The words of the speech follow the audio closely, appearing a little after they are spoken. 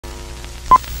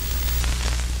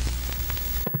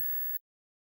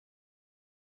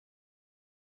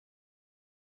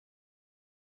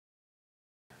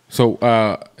So,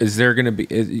 is there gonna be?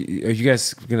 Are you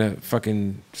guys gonna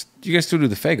fucking? You guys still do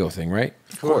the Faygo thing, right?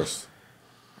 Of course.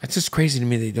 It's just crazy to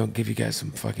me they don't give you guys some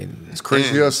fucking. It's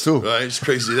crazy to us too. Right? It's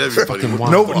crazy to everybody.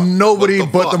 Nobody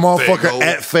but the motherfucker Faygo?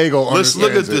 at Faygo. Let's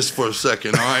look at this for a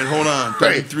second. All right, hold on.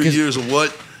 33 years of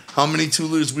what? How many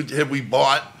Tulers have we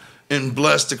bought and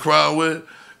blessed the crowd with?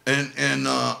 And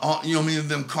you know, many of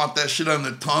them caught that shit on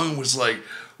their tongue. Was like,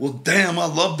 well, damn, I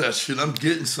love that shit. I'm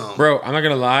getting some. Bro, I'm not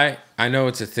gonna lie. I know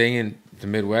it's a thing in the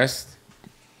Midwest.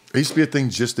 It used to be a thing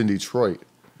just in Detroit.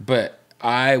 But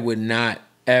I would not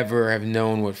ever have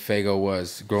known what Faygo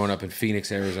was growing up in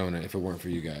Phoenix, Arizona, if it weren't for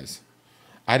you guys.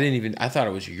 I thought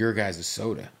it was your guys'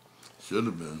 soda. Should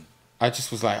have been. I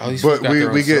just was like, oh, these But got their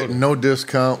own we get soda. no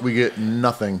discount. We get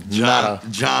nothing. Nada.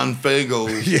 John Faygo.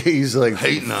 Yeah, he's like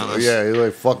hating on us. Yeah, he's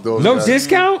like, fuck those No guys.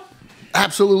 discount?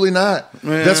 Absolutely not.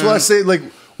 Man. That's why I say, like,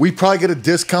 we probably get a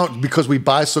discount because we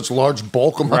buy such large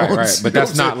bulk amounts. Right. But You know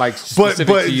that's what I'm not saying? like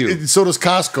specific to you. So does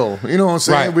Costco. You know what I'm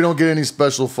saying? Right. We don't get any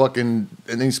special fucking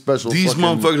These fucking,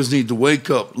 motherfuckers need to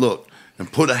wake up, look,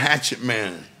 and put a hatchet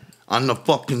man on the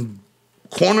fucking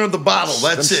corner of the bottle.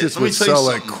 That's Them it. shits Let me would tell you sell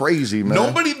something. like crazy, man.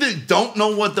 Nobody that don't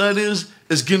know what that is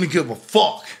gonna give a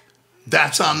fuck.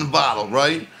 That's on the bottle,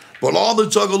 right? But all the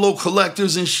Juggalo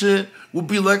collectors and shit will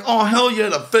be like, oh, hell yeah,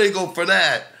 the Faygo for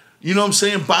that. You know what I'm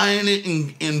saying? Buying it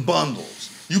in bundles.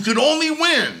 You could only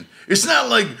win. It's not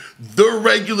like their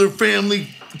regular family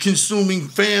consuming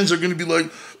fans are going to be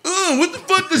like, oh, what the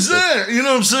fuck is that? You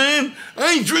know what I'm saying?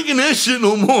 I ain't drinking that shit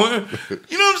no more.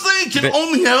 You know what I'm saying? It can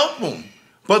only help them.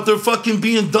 But they're fucking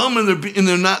being dumb and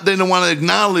they're not, they don't want to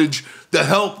acknowledge the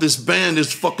help this band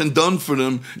has fucking done for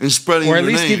them in spreading Or their at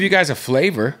least name. give you guys a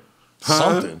flavor.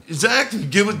 something. Exactly.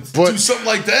 Do something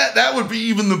like that. That would be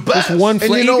even the best. Just one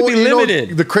flavor. You could be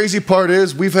limited. The crazy part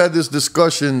is we've had this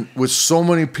discussion with so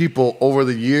many people over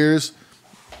the years.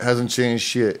 Hasn't changed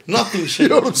shit. Nothing changed. You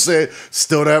know what I'm saying?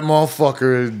 Still that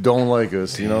motherfucker don't like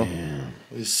us, you know?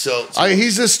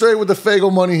 He's just straight with the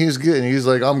Faygo money he's getting. He's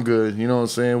like, I'm good. You know what I'm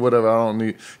saying? Whatever. I don't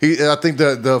need. I think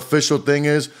that the official thing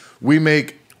is we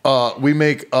make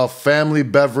a family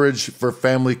beverage for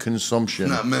family consumption.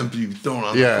 Not meant to be thrown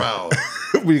on the crowd.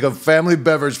 We got family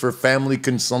beverage for family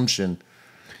consumption.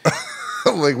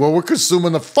 Like, well, we're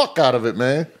consuming the fuck out of it,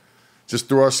 man. Just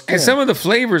through our skin. And some of the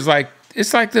flavors, like,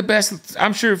 it's like the best.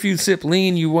 I'm sure if you sip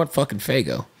lean, you want fucking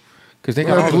Faygo. Because they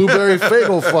got all Blueberry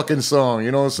Faygo fucking song.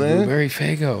 You know what I'm saying? Blueberry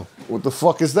Faygo. What the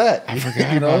fuck is that? I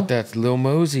forgot about that. Lil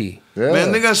Mosey. Yeah.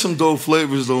 Man, they got some dope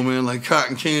flavors though, man. Like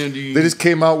cotton candy. They just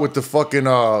came out with the fucking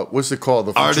what's it called?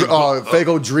 The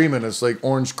Faygo Dreamin'. It's like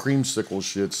orange creamsicle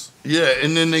shits. Yeah,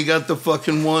 and then they got the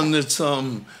fucking one that's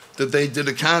that they did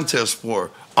a contest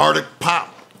for. Arctic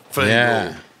Pop Faygo.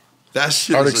 Yeah. That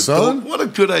shit Arctic is Sun? dope. What a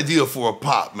good idea for a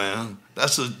pop, man.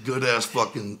 That's a good ass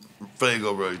fucking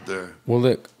Faygo right there. Well,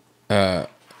 look,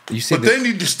 you said, but they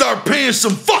need to start paying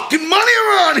some fucking money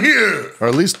around here, or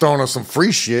at least throwing us some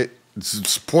free shit.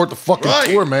 Support the fucking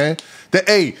tour, man.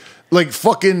 Like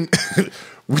fucking.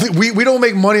 We don't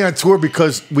make money on tour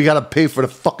because we got to pay for the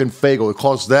fucking Faygo. It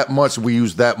costs that much. We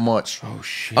use that much. Oh,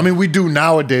 shit. I mean, we do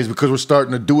nowadays because we're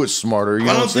starting to do it smarter. You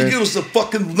know I don't what I'm think saying? it was a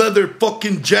fucking leather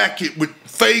fucking jacket with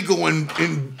Faygo and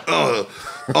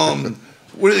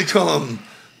what do they call them?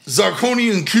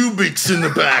 Zirconian cubics in the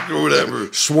back or whatever.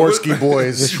 Schwarzsky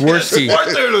boys. The Schwarzsky.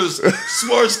 Right there, those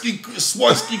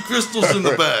Swarovski crystals in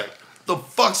the back. The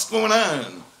fuck's going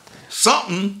on?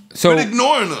 Something. So- Quit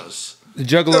ignoring us. the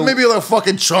Juggalo. Maybe like a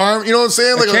fucking charm. You know what I'm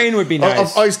saying? Like chain would be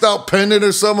nice. A iced out pendant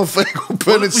or something. Faygo What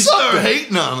pendant. if we start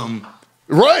hating on them?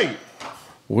 Right.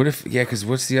 What if, because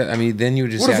what's the, I mean, then you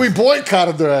would just What if we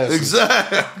boycotted their asses?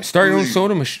 Exactly. start your own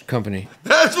soda company.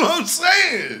 That's what I'm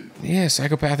saying. Yeah,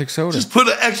 psychopathic soda. Just put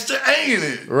an extra A in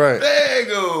it. Right.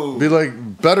 Faygo. Be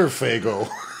like better Faygo.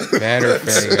 Better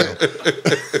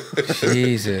Faygo.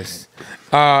 Jesus. Is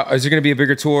there going to be a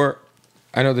bigger tour?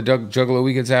 I know the Juggalo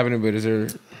Weekend's happening, but is there...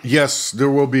 Yes, there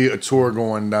will be a tour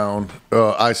going down.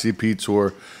 ICP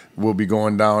tour will be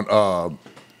going down.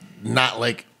 Not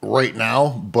like right now,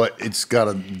 but it's got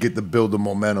to build the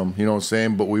momentum. You know what I'm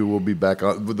saying? But we will be back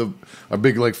on with a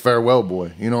big like farewell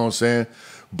boy. You know what I'm saying?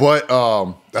 But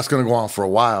that's gonna go on for a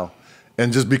while,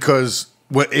 and just because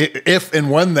if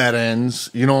and when that ends,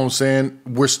 you know what I'm saying,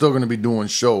 we're still gonna be doing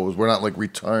shows. We're not like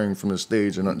retiring from the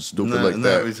stage or nothing stupid like that.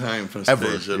 Not retiring from the Ever.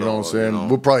 stage at You know what I'm all, saying? you know?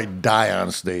 We'll probably die on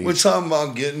stage. We're talking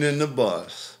about getting in the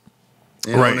bus.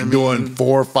 You know Right, what I mean? doing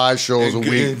 4 or 5 shows a and,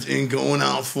 week. and going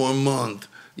out for a month,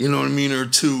 you know what I mean, or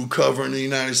 2, covering the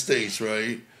United States,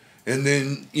 right? And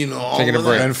then, you know, all Taking a of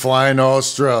break. that. And flying to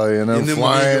Australia, and then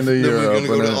flying to then Europe. we're going to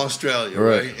go and to then- Australia,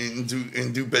 Right. right?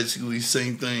 And do basically the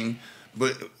same thing,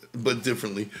 but but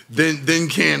differently. Then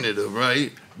Canada,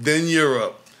 right? Then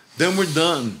Europe. Then we're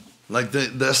done. Like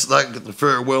that's like the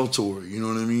farewell tour. You know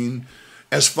what I mean?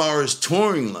 As far as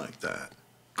touring like that,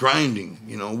 grinding.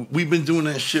 You know, we've been doing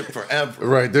that shit forever.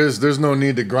 Right. There's no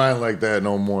need to grind like that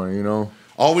no more. You know.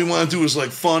 All we want to do is like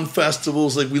fun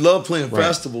festivals. Like we love playing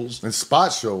festivals and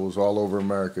spot shows all over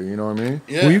America. You know what I mean?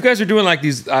 Yeah. Well, you guys are doing like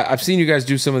these. I've seen you guys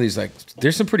do some of these. Like,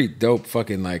 there's some pretty dope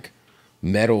fucking like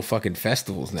metal fucking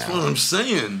festivals now. That's what I'm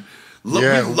saying. We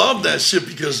love that shit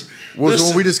because when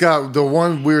we just got the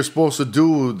one we were supposed to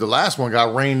do. The last one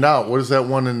got rained out. What is that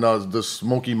one in the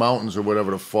Smoky Mountains or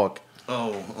whatever the fuck?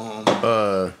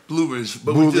 Blue Ridge.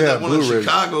 But we did that one in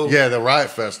Chicago. Yeah, the Riot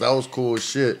Fest. That was cool as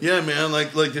shit. Yeah, man.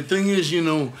 Like the thing is, you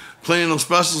know, playing those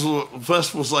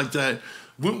festivals like that,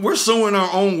 we're so in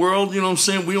our own world, you know what I'm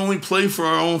saying? We only play for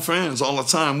our own fans all the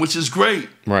time, which is great.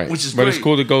 Right. Which is but great. it's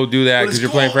cool to go do that because you're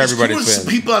playing for everybody's fans.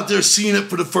 People out there seeing it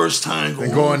for the first time.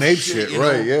 And going ape shit.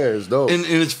 Right, yeah, it's dope. And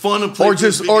it's fun to play or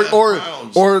just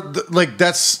like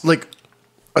that's like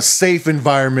a safe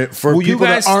environment for people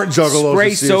that aren't juggalos.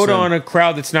 Spray soda on a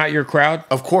crowd that's not your crowd?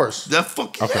 Of course. That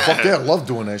fucking fuck yeah, I love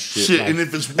doing that shit. And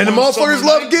if it's and the motherfuckers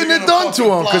love getting it done to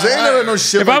them because they ain't never no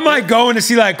shit. If I'm like going to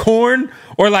see like Korn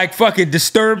or like fucking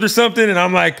Disturbed or something, and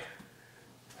I'm like,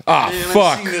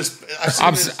 fuck,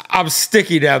 I'm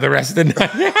sticky now the rest of the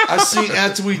night. I seen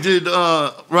after we did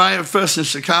Riot Fest in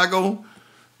Chicago.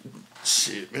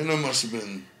 Shit, man, there must have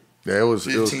been. Yeah, it was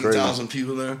 15,000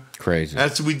 people there. Crazy.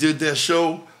 After we did that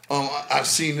show, I've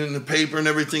seen it in the paper and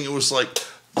everything. It was like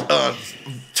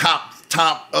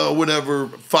top whatever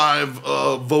 5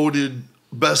 voted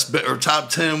best or top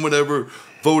 10 whatever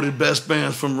voted best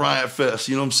bands from Riot Fest.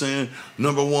 You know what I'm saying?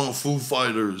 Number 1, Foo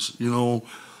Fighters. You know,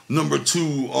 number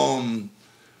 2,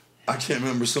 I can't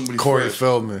remember somebody. Corey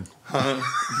Feldman. Huh?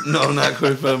 No, not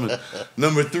Corey Feldman.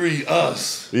 Number 3,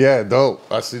 Us. Yeah, dope.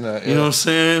 I seen that. Yeah. You know what I'm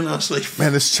saying? I was like,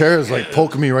 man, this chair is like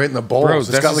poking me right in the balls. Bro,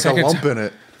 it's got like a lump in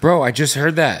it. Bro, I just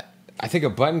heard that. I think a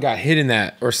button got hit in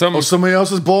that or something. Oh, somebody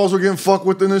else's balls were getting fucked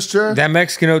with in this chair? That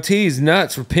Mexican OT's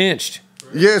nuts were pinched.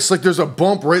 Yeah, it's like there's a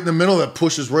bump right in the middle that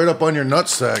pushes right up on your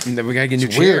nutsack. And then we gotta get a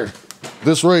new chair. Weird.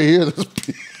 This right here, this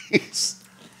piece.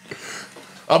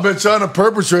 I've been trying to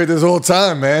perpetrate this whole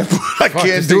time, man. I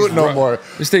can't do it no more.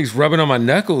 This thing's rubbing on my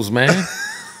knuckles, man.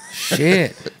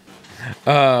 Shit.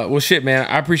 Well, shit, man.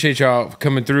 I appreciate y'all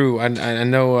coming through. I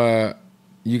know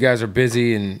you guys are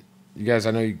busy, and you guys,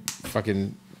 I know you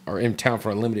fucking are in town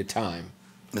for a limited time.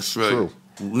 That's right. True.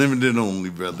 Limited only,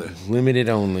 brother. Limited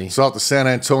only. It's out to San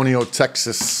Antonio,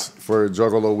 Texas for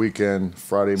Juggalo weekend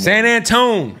Friday morning. San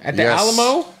Antone at the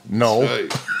Alamo? No.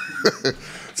 Right.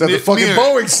 It's at the fucking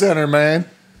Boeing Center, man.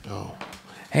 Oh.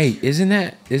 Hey, isn't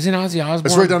Ozzy Osbourne?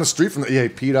 It's right down the street from the he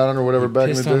peed on it or whatever back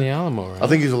in the day. On the Alamo, right? I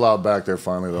think he's allowed back there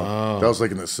finally though. Oh. That was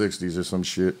like in the 60s or some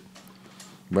shit.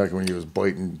 Back when he was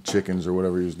biting chickens or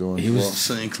whatever he was doing. He was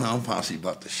saying Clown Posse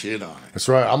about the shit on it. That's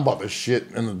right. I'm about to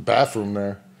shit in the bathroom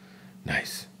there.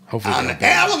 Nice. Hopefully on the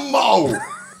Alamo.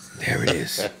 There it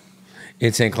is.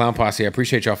 Insane Clown Posse. I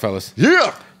appreciate y'all fellas.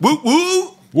 Yeah. Whoop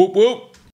whoop. Whoop whoop.